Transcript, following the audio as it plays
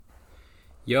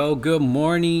Yo, good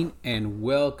morning and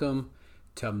welcome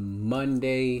to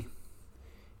Monday,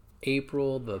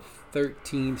 April the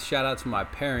 13th. Shout out to my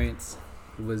parents.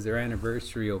 It was their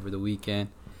anniversary over the weekend.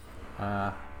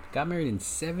 Uh, got married in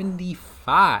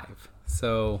 75.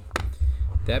 So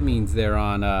that means they're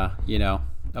on,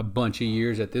 a bunch of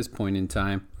years at this point in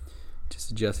time. Just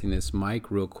adjusting this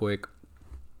mic real quick.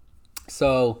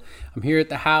 So I'm here at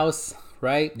the house,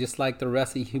 right? Just like the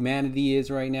rest of humanity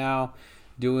is right now,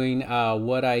 doing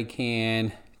what I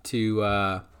can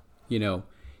to,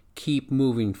 keep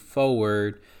moving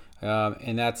forward.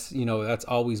 And that's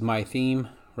always my theme,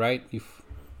 right? You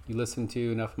listen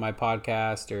to enough of my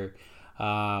podcast or,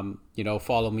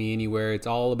 follow me anywhere. It's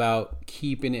all about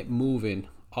keeping it moving,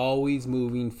 always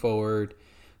moving forward.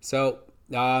 So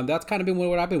that's kind of been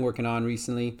what I've been working on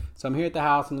recently. So I'm here at the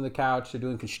house under the couch. They're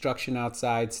doing construction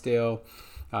outside still.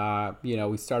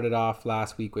 We started off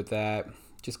last week with that.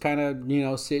 Just kind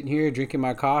of, sitting here drinking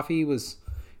my coffee, was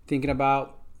thinking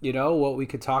about, what we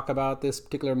could talk about this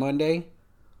particular Monday.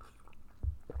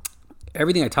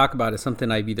 Everything I talk about is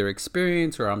something I've either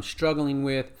experienced or I'm struggling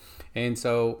with. And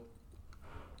so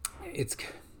it's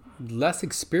less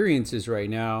experiences right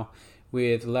now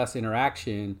with less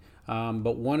interaction.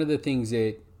 But one of the things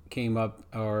that came up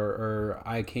or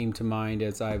I came to mind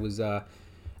as I was out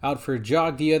for a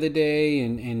jog the other day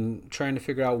and trying to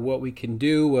figure out what we can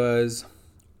do was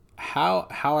how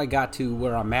I got to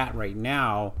where I'm at right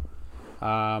now.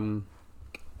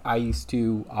 I used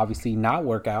to obviously not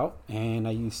work out and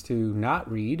I used to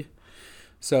not read.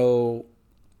 So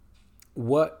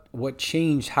what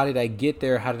changed? How did I get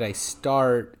there? How did I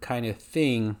start? Kind of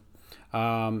thing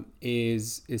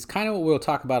is kind of what we'll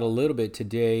talk about a little bit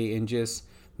today, and just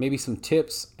maybe some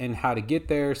tips and how to get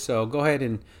there. So go ahead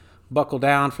and buckle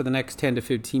down for the next 10 to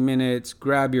 15 minutes.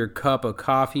 Grab your cup of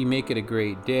coffee. Make it a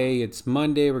great day. It's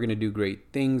Monday. We're going to do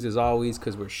great things as always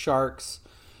because we're sharks,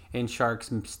 and sharks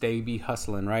stay be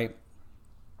hustling, right?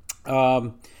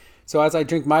 So as I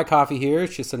drink my coffee here,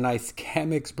 it's just a nice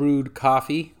Chemex brewed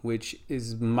coffee, which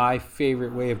is my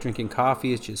favorite way of drinking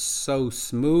coffee. It's just so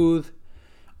smooth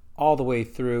all the way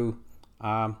through.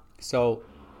 So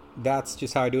that's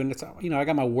just how I do it. It's, I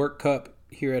got my work cup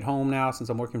here at home now since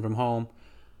I'm working from home.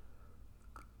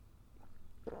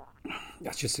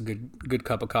 That's just a good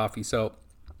cup of coffee. So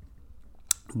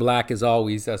black as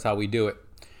always, that's how we do it.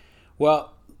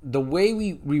 Well, the way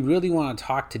we really want to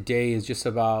talk today is just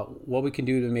about what we can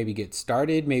do to maybe get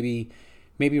started. Maybe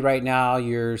right now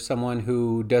you're someone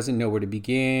who doesn't know where to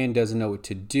begin, doesn't know what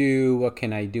to do. What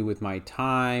can I do with my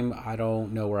time? I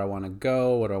don't know where I want to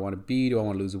go. What do I want to be? Do I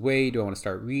want to lose weight? Do I want to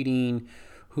start reading?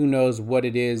 Who knows what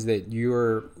it is that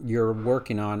you're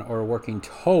working on or working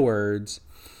towards.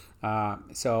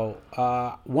 So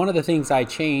one of the things I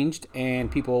changed,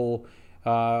 and people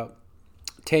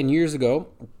 10 years ago,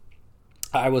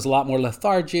 I was a lot more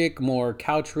lethargic, more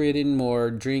couch ridden, more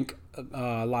drink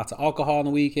lots of alcohol on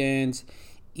the weekends,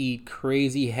 eat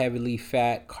crazy, heavily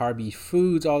fat, carby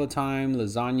foods all the time,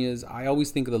 lasagnas. I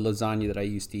always think of the lasagna that I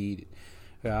used to eat.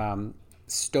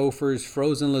 Stouffer's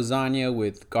frozen lasagna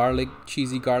with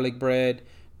cheesy garlic bread.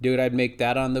 Dude, I'd make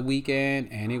that on the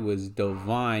weekend, and it was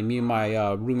divine. Me and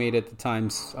my roommate at the time,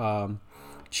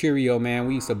 Cheerio, man,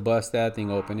 we used to bust that thing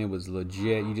open. It was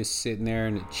legit. You just sitting there,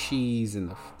 and the cheese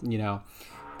and the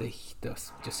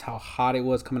just how hot it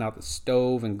was coming out the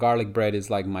stove, and garlic bread is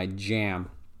like my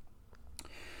jam.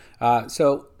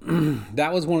 So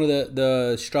that was one of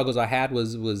the struggles I had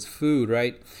was food,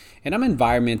 right? And I'm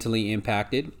environmentally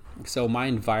impacted. So my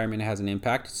environment has an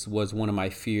impact. This was one of my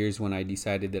fears when I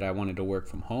decided that I wanted to work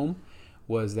from home,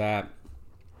 was that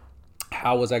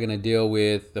how was I going to deal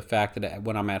with the fact that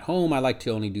when I'm at home, I like to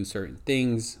only do certain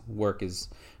things. Work is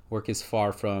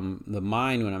far from the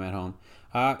mind when I'm at home.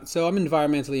 So I'm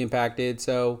environmentally impacted.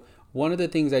 So one of the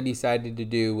things I decided to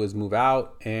do was move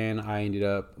out, and I ended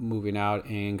up moving out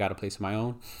and got a place of my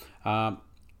own.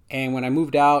 And when I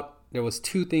moved out, there was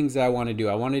two things that I wanted to do.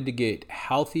 I wanted to get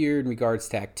healthier in regards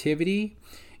to activity,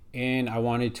 and I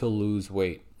wanted to lose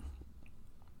weight.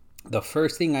 The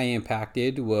first thing I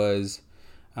impacted was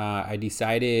I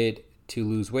decided to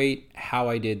lose weight. How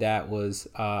I did that was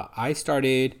I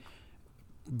started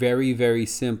very, very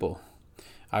simple.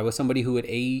 I was somebody who would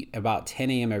eat about 10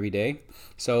 a.m. every day.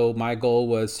 So my goal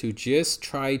was to just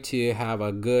try to have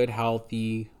a good,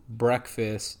 healthy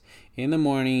breakfast in the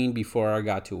morning before I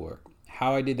got to work.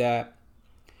 How I did that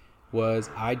was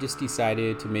I just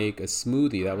decided to make a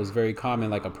smoothie. That was very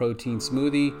common, like a protein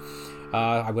smoothie.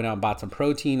 I went out and bought some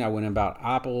protein. I went and bought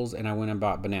apples, and I went and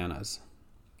bought bananas.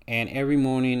 And every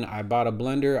morning I bought a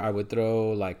blender. I would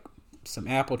throw like some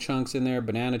apple chunks in there,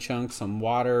 banana chunks, some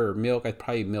water or milk. I'd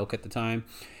probably milk at the time.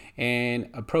 and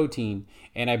a protein.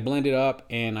 And I blended up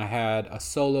and I had a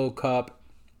solo cup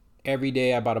every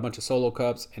day. I bought a bunch of solo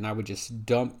cups and I would just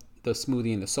dump the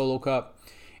smoothie in the solo cup.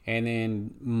 And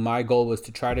then my goal was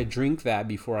to try to drink that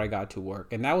before I got to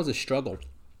work. And that was a struggle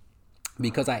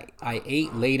because I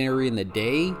ate later in the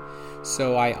day.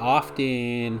 So I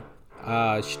often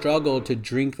struggled to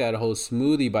drink that whole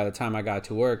smoothie by the time I got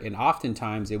to work. And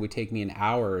oftentimes it would take me an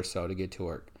hour or so to get to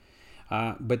work.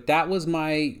 But that was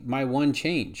my one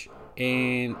change.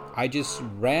 And I just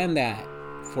ran that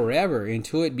forever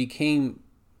until it became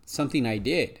something I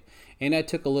did. And that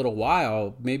took a little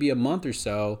while, maybe a month or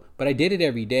so, but I did it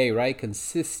every day, right?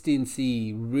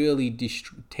 Consistency really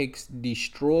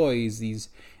destroys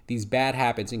these bad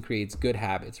habits and creates good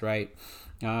habits, right?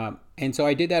 And so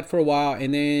I did that for a while.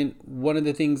 And then one of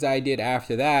the things I did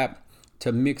after that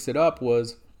to mix it up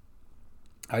was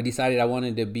I decided I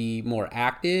wanted to be more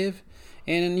active.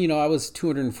 And, I was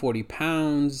 240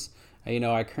 pounds.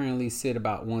 I currently sit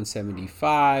about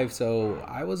 175. So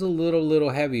I was a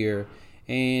little heavier.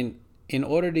 And in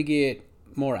order to get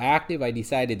more active, I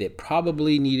decided that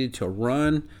probably needed to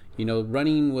run.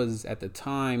 Running was at the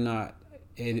time not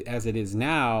as it is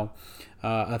now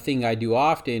a thing I do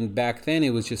often. Back then, it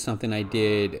was just something I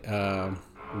did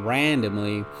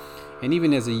randomly. And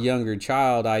even as a younger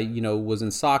child, I was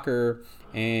in soccer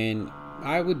and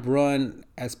I would run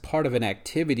as part of an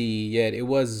activity, yet it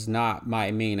was not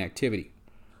my main activity.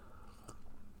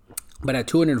 But at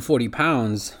 240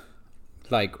 pounds,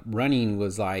 like running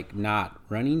was like not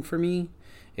running for me.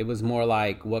 It was more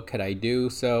like, what could I do?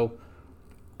 So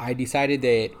I decided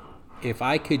that if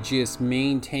I could just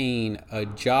maintain a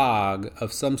jog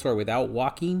of some sort without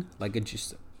walking, like a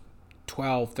just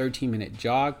 12, 13-minute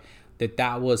jog,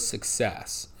 that was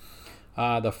success.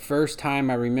 The first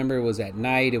time I remember was at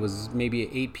night. It was maybe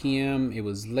at 8 p.m. It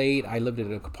was late. I lived at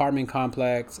an apartment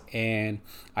complex, and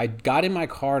I got in my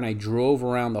car and I drove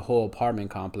around the whole apartment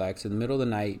complex in the middle of the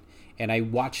night. And I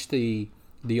watched the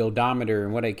odometer,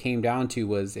 and what I came down to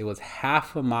was it was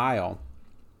half a mile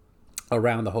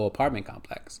around the whole apartment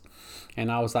complex.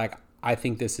 And I was like, I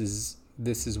think this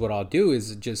is what I'll do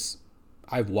is just,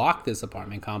 I've walked this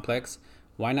apartment complex.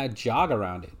 Why not jog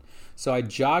around it? So I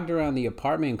jogged around the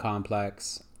apartment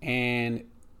complex, and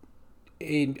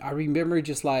I remember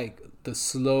just like the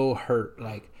slow hurt,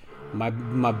 like my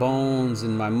bones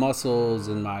and my muscles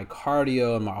and my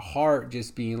cardio and my heart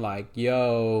just being like,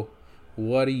 yo,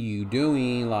 what are you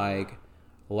doing? Like,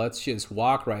 let's just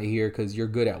walk right here because you're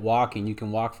good at walking. You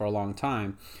can walk for a long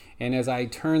time. And as I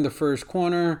turned the first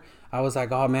corner, I was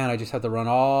like, oh man, I just have to run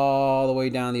all the way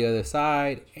down the other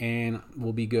side and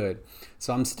we'll be good.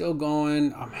 So I'm still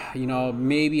going,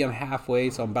 maybe I'm halfway.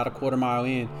 So I'm about a quarter mile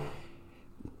in.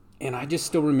 And I just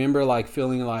still remember like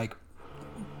feeling like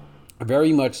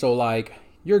very much so like,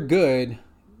 you're good.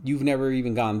 You've never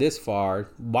even gone this far.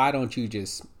 Why don't you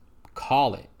just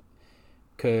call it?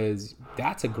 Because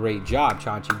that's a great job,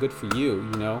 Chachi. Good for you,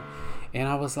 And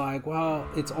I was like, well,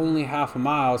 it's only half a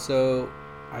mile. So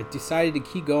I decided to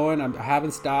keep going. I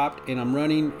haven't stopped, and I'm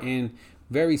running and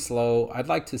very slow. I'd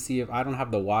like to see if I don't have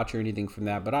the watch or anything from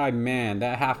that. But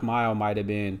that half mile might have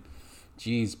been,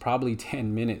 probably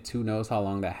 10 minutes. Who knows how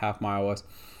long that half mile was.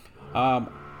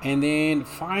 And then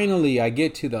finally I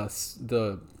get to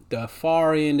the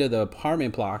far end of the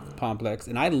apartment complex,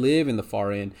 and I live in the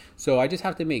far end. So I just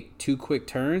have to make 2 quick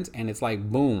turns, and it's like,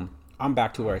 boom, I'm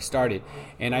back to where I started.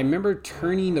 And I remember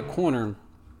turning the corner,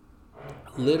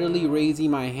 literally raising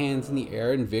my hands in the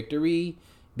air in victory,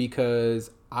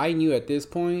 because I knew at this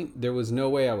point there was no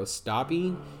way I was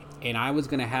stopping, and I was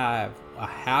going to have a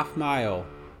half mile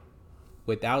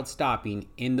without stopping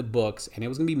in the books, and it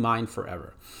was going to be mine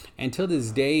forever. And till this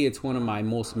day, it's one of my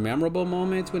most memorable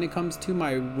moments when it comes to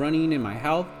my running and my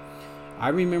health. I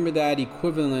remember that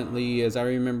equivalently as I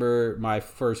remember my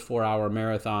first 4-hour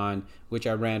marathon, which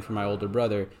I ran for my older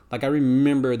brother. Like, I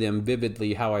remember them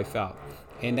vividly, how I felt.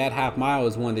 And that half mile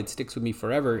is one that sticks with me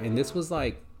forever. And this was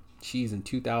like, in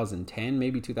 2010,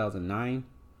 maybe 2009,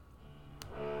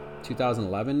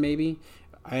 2011 maybe.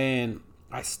 And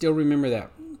I still remember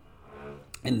that.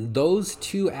 And those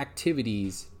 2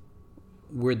 activities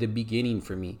were the beginning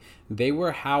for me. They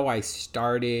were how I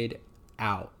started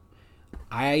out.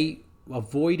 I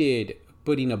avoided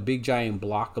putting a big giant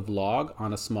block of log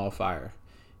on a small fire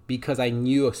because I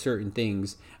knew of certain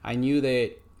things. I knew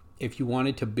that if you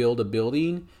wanted to build a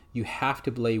building, you have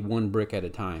to lay 1 brick at a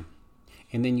time.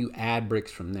 And then you add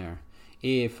bricks from there.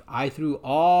 If I threw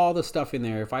all the stuff in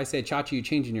there, if I said, Chachi, you're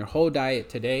changing your whole diet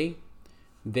today,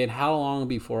 then how long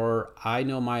before I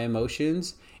know my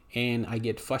emotions and I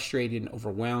get frustrated and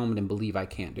overwhelmed and believe I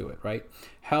can't do it, right?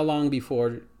 How long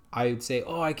before I would say,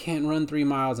 oh, I can't run 3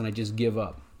 miles, and I just give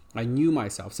up. I knew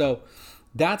myself. So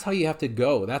that's how you have to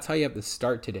go. That's how you have to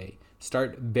start today.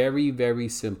 Start very, very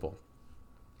simple.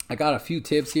 I got a few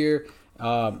tips here,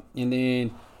 and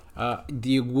then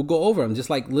we'll go over them. Just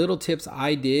like little tips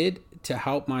I did to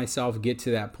help myself get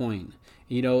to that point.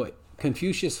 You know,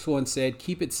 Confucius once said,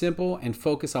 keep it simple and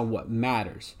focus on what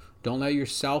matters. Don't let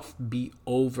yourself be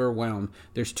overwhelmed.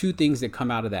 There's two things that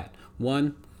come out of that.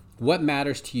 One, what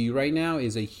matters to you right now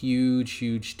is a huge,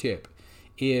 huge tip.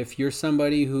 If you're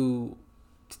somebody who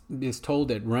is told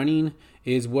that running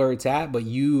is where it's at, but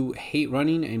you hate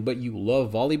running but you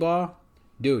love volleyball,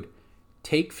 dude,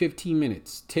 take 15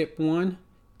 minutes. Tip one,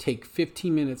 take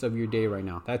 15 minutes of your day right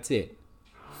now. That's it.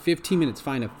 15 minutes.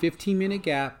 Find a 15-minute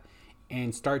gap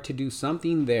and start to do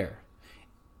something there.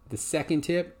 The second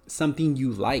tip, something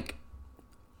you like.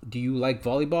 Do you like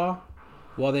volleyball?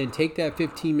 Well, then take that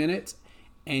 15 minutes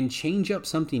and change up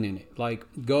something in it. Like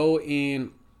go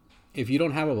in, if you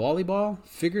don't have a volleyball,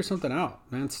 figure something out,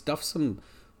 man. Stuff some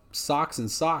socks and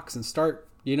start,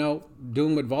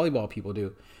 doing what volleyball people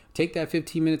do. Take that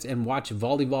 15 minutes and watch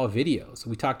volleyball videos.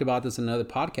 We talked about this in another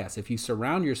podcast. If you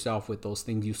surround yourself with those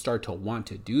things, you start to want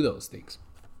to do those things.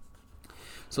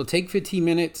 So take 15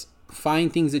 minutes,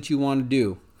 find things that you want to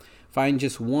do. Find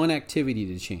just one activity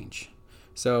to change.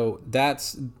 So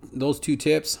that's those two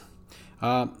tips.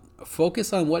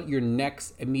 Focus on what your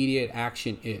next immediate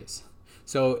action is.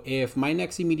 So if my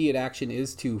next immediate action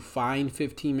is to find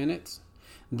 15 minutes,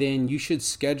 then you should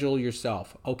schedule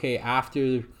yourself. Okay,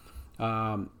 after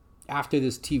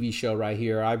this TV show right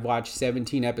here, I've watched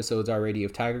 17 episodes already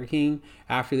of Tiger King.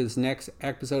 After this next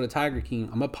episode of Tiger King,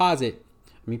 I'm going to pause it.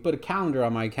 Let me put a calendar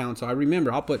on my account so I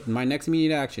remember. I'll put my next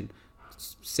immediate action.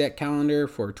 Set calendar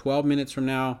for 12 minutes from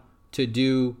now to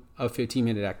do a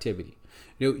 15-minute activity.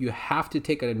 You have to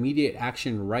take an immediate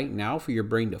action right now for your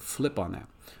brain to flip on that.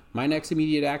 My next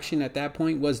immediate action at that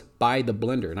point was buy the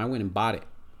blender, and I went and bought it.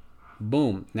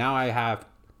 Boom. Now I have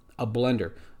a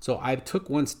blender. So I took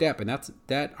one step, and that's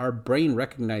that our brain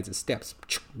recognizes steps.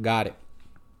 Got it.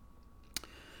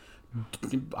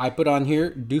 I put on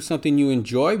here, do something you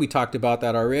enjoy. We talked about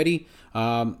that already.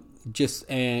 Just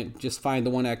find the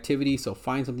one activity. So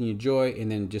find something you enjoy,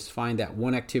 and then just find that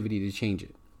one activity to change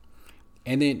it.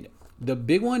 And then the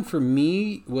big one for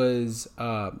me was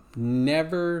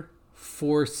never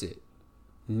force it.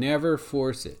 Never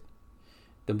force it.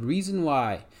 The reason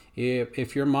why,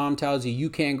 if your mom tells you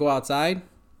can't go outside,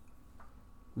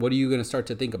 what are you going to start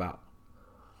to think about?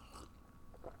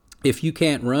 If you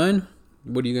can't run,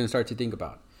 what are you going to start to think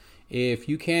about? If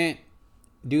you can't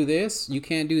do this, you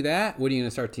can't do that, what are you going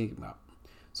to start thinking about?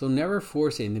 So never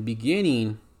force it. In the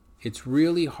beginning, it's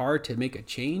really hard to make a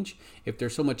change if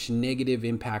there's so much negative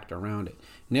impact around it.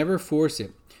 Never force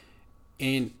it.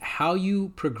 And how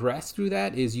you progress through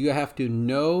that is you have to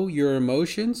know your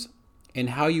emotions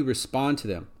and how you respond to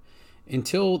them.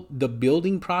 Until the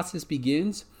building process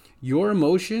begins, your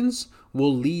emotions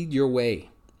will lead your way.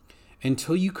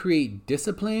 Until you create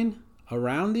discipline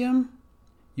around them,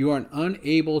 you are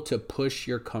unable to push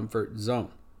your comfort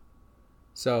zone.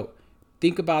 So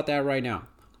think about that right now.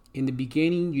 In the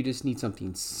beginning, you just need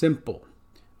something simple,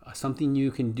 something you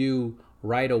can do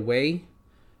right away.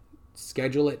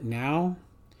 Schedule it now.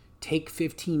 Take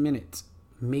 15 minutes.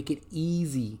 Make it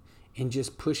easy and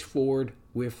just push forward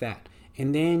with that.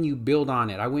 And then you build on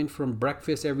it. I went from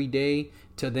breakfast every day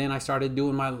to then I started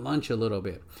doing my lunch a little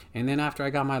bit. And then after I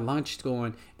got my lunch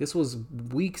going, this was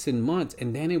weeks and months.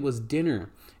 And then it was dinner.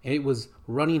 And it was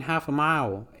running half a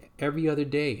mile every other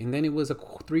day. And then it was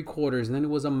 3/4. And then it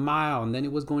was a mile. And then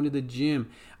it was going to the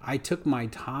gym. I took my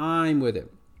time with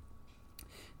it.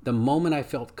 The moment I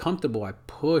felt comfortable, I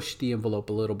pushed the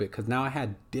envelope a little bit because now I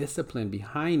had discipline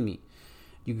behind me.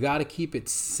 You got to keep it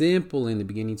simple in the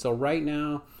beginning. So right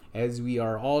now, as we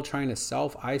are all trying to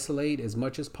self-isolate as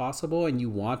much as possible and you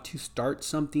want to start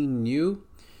something new,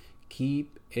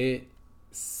 keep it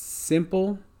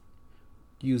simple.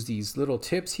 Use these little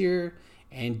tips here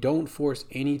and don't force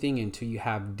anything until you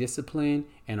have discipline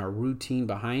and a routine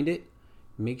behind it.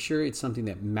 Make sure it's something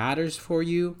that matters for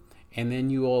you, and then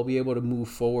you will be able to move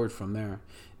forward from there.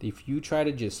 If you try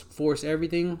to just force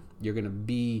everything, you're going to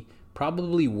be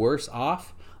probably worse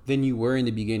off than you were in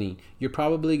the beginning. You're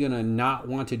probably going to not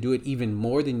want to do it even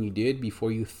more than you did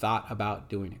before you thought about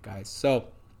doing it, guys. So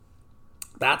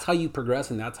that's how you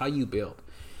progress and that's how you build.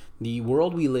 The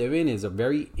world we live in is a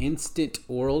very instant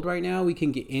world right now. We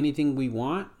can get anything we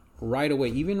want right away.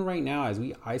 Even right now, as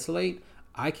we isolate,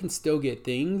 I can still get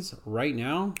things right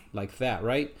now like that,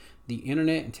 right? The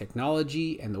internet and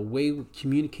technology and the way we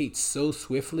communicate so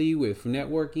swiftly with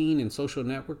networking and social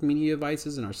network media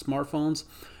devices and our smartphones,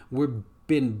 we're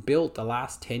been built the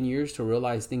last 10 years to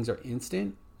realize things are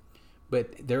instant,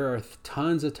 but there are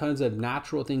tons of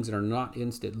natural things that are not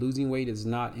instant. Losing weight is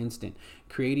not instant.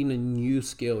 Creating a new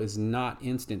skill is not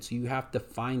instant. So you have to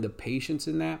find the patience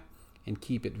in that and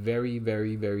keep it very,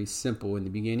 very, very simple in the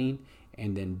beginning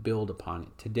and then build upon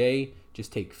it. Today,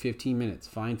 just take 15 minutes.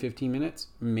 Find 15 minutes.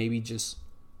 Maybe just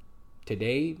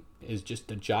today is just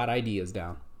to jot ideas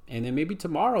down. And then maybe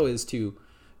tomorrow is to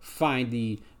find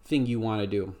the thing you want to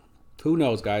do. Who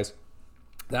knows, guys?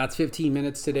 That's 15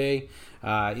 minutes today.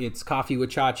 It's Coffee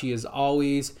with Chachi as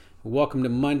always. Welcome to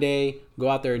Monday. Go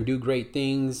out there and do great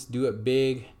things. Do it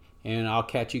big. And I'll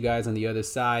catch you guys on the other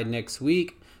side next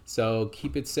week. So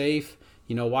keep it safe.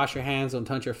 Wash your hands, don't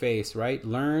touch your face, right?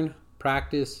 Learn,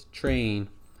 practice, train,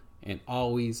 and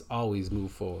always, always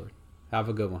move forward. Have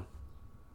a good one.